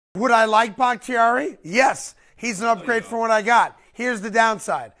Would I like Bakhtiari? Yes. He's an upgrade from what I got. Here's the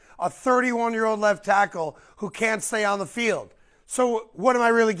downside. A 31-year-old left tackle who can't stay on the field. So what am I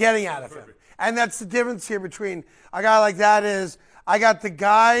really getting out of him? And that's the difference here between a guy like that is I got the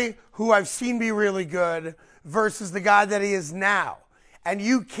guy who I've seen be really good versus the guy that he is now. And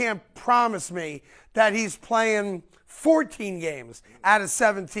you can't promise me that he's playing 14 games out of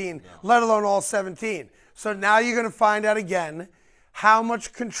 17, let alone all 17. So now you're going to find out again how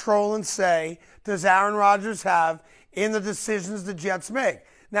much control and say does Aaron Rodgers have in the decisions the Jets make.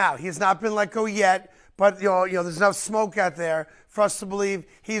 Now, he's not been let go yet, but you know, there's enough smoke out there for us to believe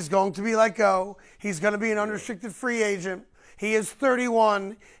he's going to be let go. He's going to be an unrestricted free agent. He is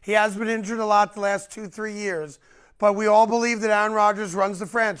 31. He has been injured a lot the last 2-3 years, but we all believe that Aaron Rodgers runs the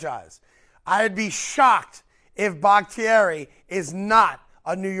franchise. I'd be shocked if Bakhtiari is not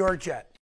a New York Jet.